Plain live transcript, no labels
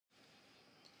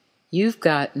You've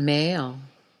got mail.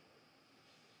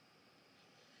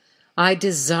 I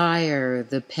desire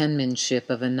the penmanship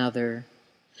of another,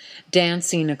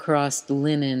 dancing across the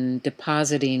linen,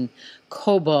 depositing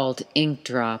cobalt ink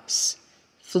drops,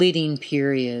 fleeting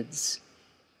periods,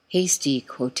 hasty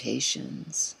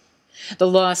quotations. The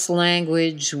lost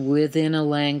language within a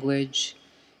language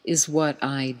is what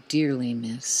I dearly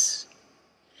miss.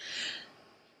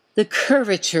 The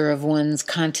curvature of one's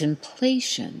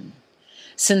contemplation,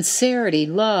 sincerity,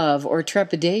 love, or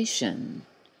trepidation,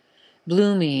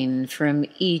 blooming from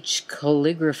each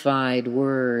calligraphied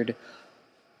word,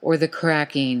 or the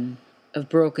cracking of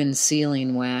broken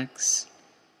sealing wax,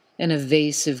 an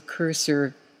evasive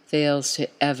cursor fails to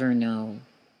ever know.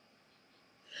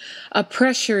 A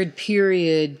pressured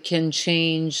period can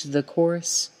change the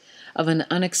course of an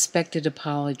unexpected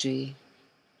apology.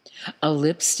 A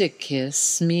lipstick kiss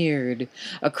smeared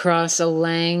across a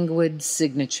languid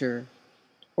signature,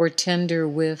 or tender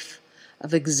whiff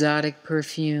of exotic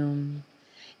perfume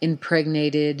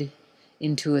impregnated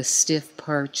into a stiff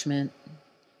parchment,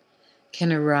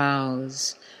 can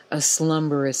arouse a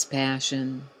slumberous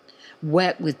passion,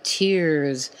 wet with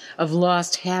tears of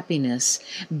lost happiness,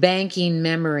 banking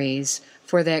memories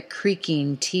for that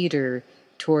creaking teeter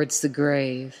towards the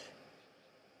grave,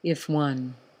 if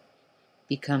one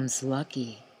becomes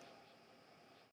lucky.